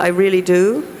 I really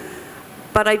do.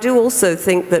 But I do also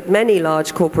think that many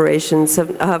large corporations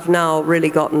have now really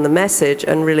gotten the message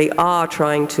and really are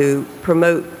trying to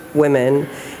promote women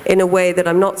in a way that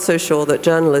I'm not so sure that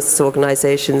journalists'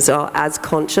 organizations are as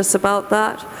conscious about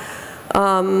that.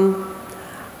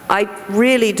 I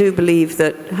really do believe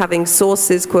that having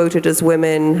sources quoted as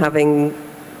women, having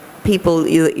people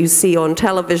that you see on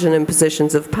television in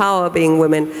positions of power being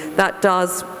women,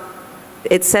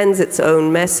 it sends its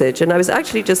own message. And I was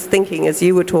actually just thinking, as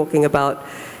you were talking about,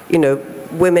 you know,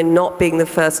 women not being the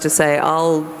first to say,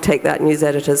 I'll take that news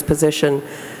editor's position.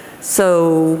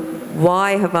 So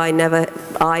why have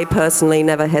I personally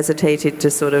never hesitated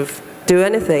to sort of do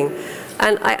anything?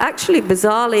 And I actually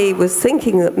bizarrely was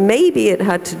thinking that maybe it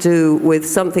had to do with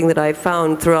something that I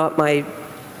found throughout my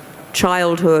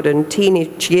childhood and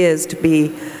teenage years to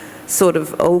be sort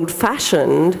of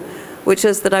old-fashioned, which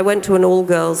is that I went to an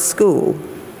all-girls school.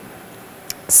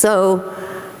 So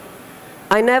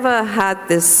I never had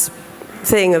this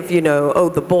thing of, you know, oh,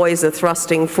 the boys are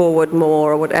thrusting forward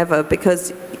more or whatever,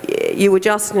 because you were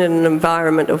just in an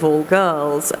environment of all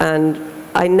girls, and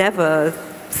I never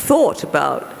thought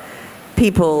about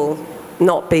people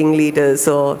not being leaders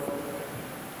or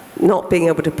not being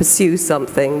able to pursue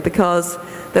something, because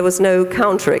there was no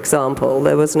counterexample.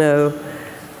 There was no.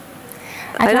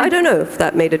 I don't know if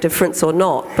that made a difference or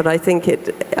not, but I think it's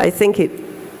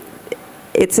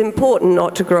important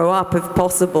not to grow up, if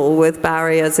possible, with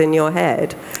barriers in your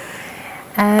head.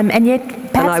 And yet,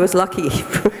 and I was lucky.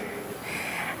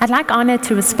 I'd like Arne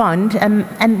to respond.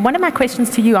 And one of my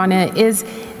questions to you, Arne, is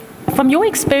From your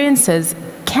experiences,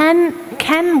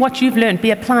 can what you've learned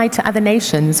be applied to other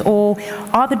nations, or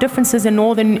are the differences in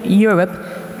Northern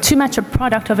Europe too much a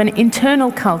product of an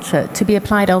internal culture to be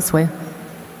applied elsewhere?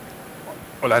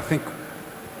 Well, I think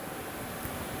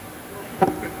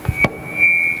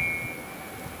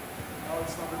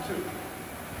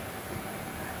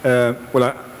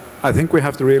I think we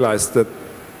have to realize that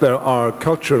there are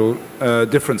cultural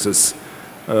differences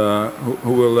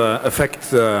who will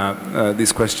affect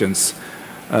these questions.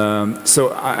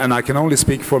 And I can only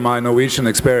speak for my Norwegian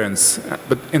experience.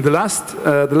 But in the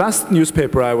last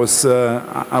newspaper I was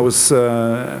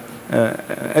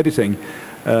editing,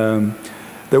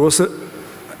 there was a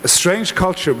strange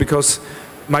culture, because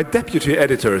my deputy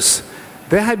editors,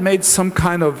 they had made some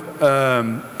kind of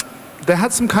they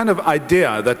had some kind of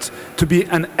idea that to be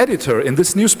an editor in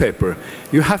this newspaper,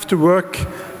 you have to work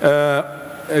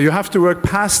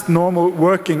past normal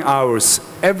working hours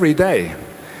every day.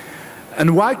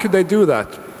 And why could they do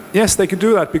that? Yes, they could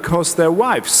do that because their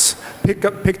wives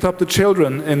picked up the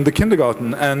children in the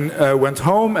kindergarten and went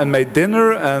home and made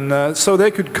dinner, and so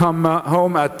they could come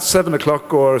home at 7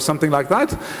 o'clock or something like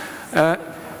that.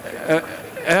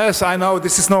 Yes, I know,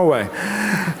 this is Norway.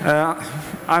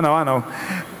 I know.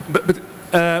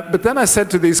 But then I said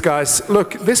to these guys,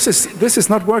 look, this is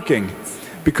not working,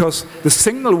 because the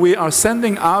signal we are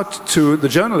sending out to the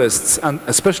journalists, and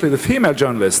especially the female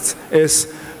journalists, is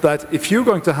that if you're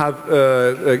going to have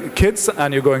kids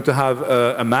and you're going to have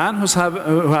a man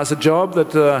who has a job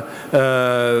that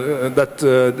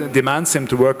demands him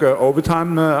to work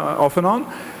overtime off and on,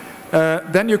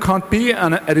 then you can't be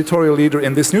an editorial leader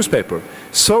in this newspaper.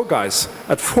 So guys,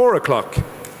 at 4 o'clock,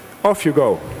 off you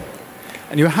go.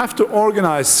 And you have to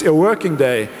organize your working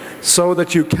day so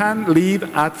that you can leave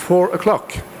at 4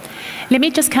 o'clock. Let me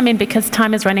just come in, because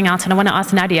time is running out, and I want to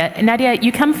ask Nadia. Nadia,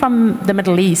 you come from the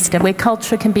Middle East, where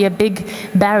culture can be a big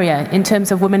barrier in terms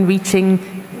of women reaching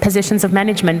positions of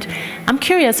management. I'm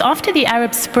curious, after the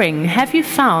Arab Spring, have you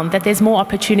found that there's more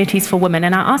opportunities for women?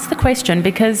 And I ask the question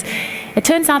because it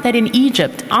turns out that in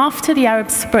Egypt, after the Arab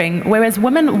Spring, whereas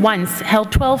women once held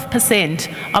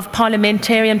 12% of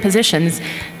parliamentarian positions,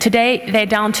 today they're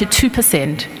down to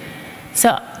 2%.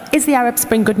 So is the Arab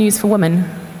Spring good news for women?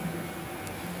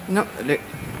 No,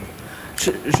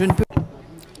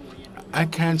 I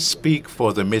can't speak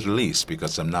for the Middle East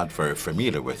because I'm not very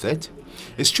familiar with it.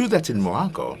 It's true that in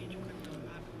Morocco,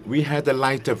 we had a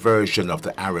lighter version of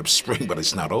the Arab Spring, but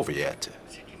it's not over yet.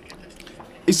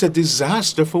 It's a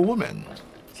disaster for women.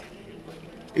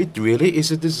 It really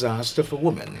is a disaster for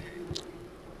women.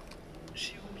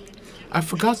 I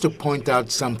forgot to point out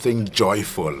something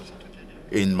joyful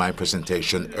in my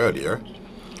presentation earlier.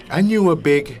 I knew a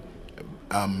big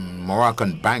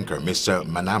Moroccan banker, Mr.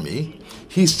 Manami.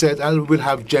 He said, I will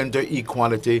have gender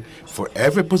equality for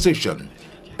every position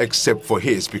except for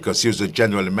his, because he was a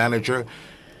general manager.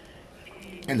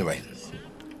 Anyway,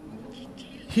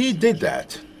 he did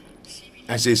that,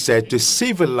 as he said, to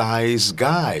civilize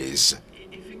guys.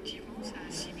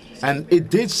 And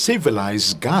it did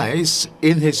civilize guys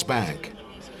in his bank.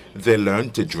 They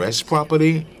learned to dress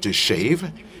properly, to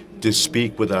shave, to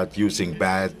speak without using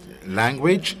bad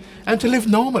language, and to live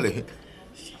normally.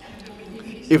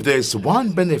 If there's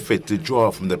one benefit to draw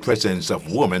from the presence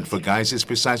of women for guys, it's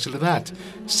precisely that,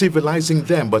 civilizing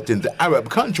them. But in the Arab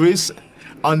countries,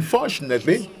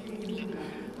 unfortunately,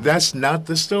 that's not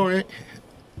the story.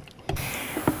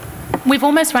 We've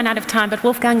almost run out of time, but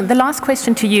Wolfgang, the last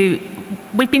question to you.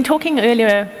 We've been talking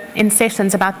earlier in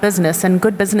sessions about business and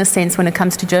good business sense when it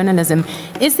comes to journalism.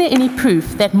 Is there any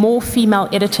proof that more female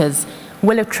editors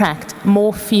will attract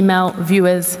more female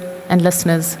viewers and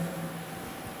listeners?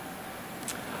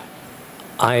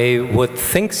 I would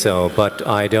think so, but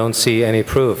I don't see any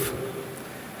proof.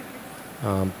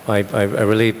 I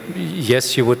really,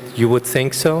 yes, you would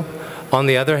think so. On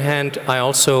the other hand,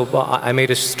 I made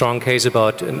a strong case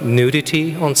about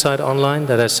nudity on Zeit Online,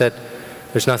 that I said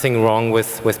there's nothing wrong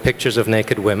with pictures of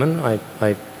naked women. I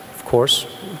of course,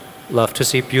 love to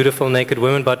see beautiful naked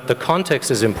women, but the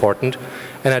context is important,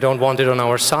 and I don't want it on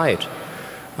our site,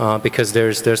 because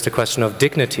there's the question of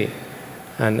dignity.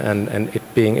 And it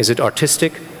being, is it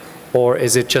artistic or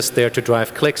is it just there to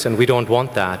drive clicks? And we don't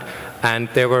want that. And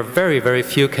there were very, very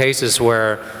few cases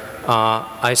where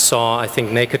I saw, I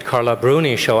think, naked Carla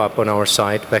Bruni show up on our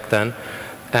site back then.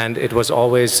 And it was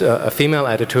always a female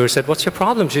editor who said, what's your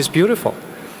problem? She's beautiful.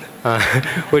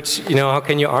 Which, you know, how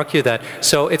can you argue that?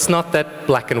 So it's not that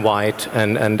black and white.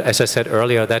 And as I said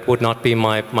earlier, that would not be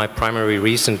my primary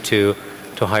reason to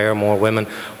hire more women.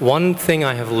 One thing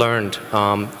I have learned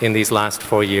in these last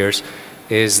 4 years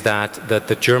is that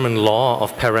the German law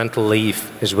of parental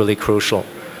leave is really crucial.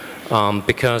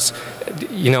 because,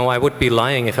 you know, I would be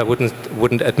lying if I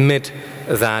wouldn't admit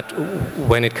that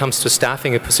when it comes to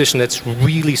staffing a position that's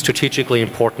really strategically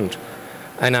important,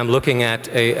 and I'm looking at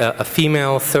a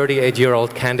female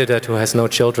 38-year-old candidate who has no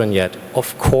children yet,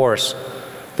 of course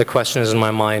the question is in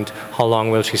my mind, how long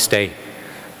will she stay?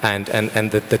 And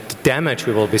the damage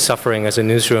we will be suffering as a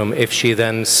newsroom if she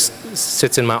then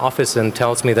sits in my office and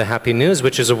tells me the happy news,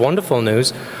 which is a wonderful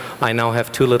news. I now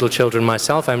have 2 little children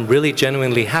myself. I'm really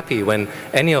genuinely happy when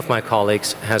any of my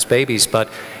colleagues has babies, but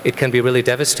it can be really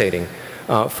devastating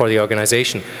for the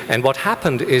organization. And what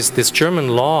happened is this German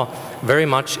law very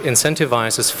much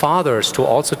incentivizes fathers to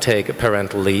also take a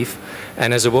parental leave.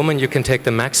 And as a woman, you can take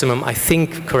the maximum, I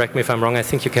think, correct me if I'm wrong, I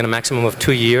think you can a maximum of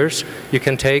 2 years you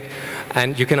can take.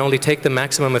 And you can only take the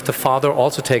maximum if the father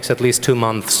also takes at least 2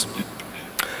 months.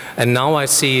 And now I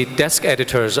see desk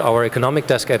editors, our economic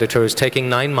desk editors, taking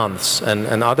 9 months,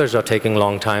 and others are taking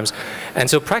long times. And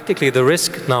so practically the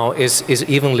risk now is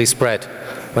evenly spread.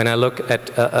 When I look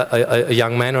at a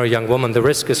young man or a young woman, the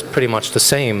risk is pretty much the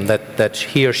same, that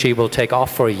he or she will take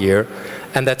off for a year,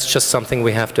 and that's just something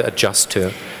we have to adjust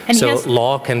to. And so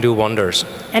law can do wonders.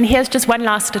 And here's just one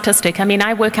last statistic. I mean,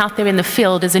 I work out there in the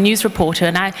field as a news reporter,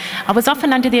 and I was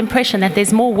often under the impression that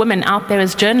there's more women out there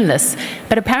as journalists,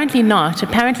 but apparently not.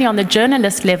 Apparently on the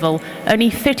journalist level, only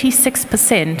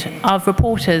 36% of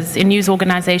reporters in news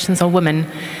organizations are women.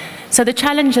 So the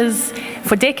challenge is,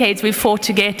 for decades we've fought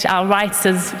to get our rights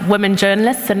as women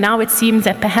journalists, and now it seems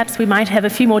that perhaps we might have a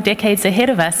few more decades ahead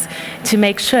of us to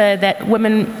make sure that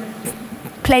women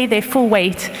play their full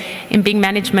weight in being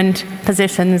management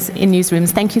positions in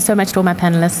newsrooms. Thank you so much to all my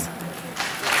panelists.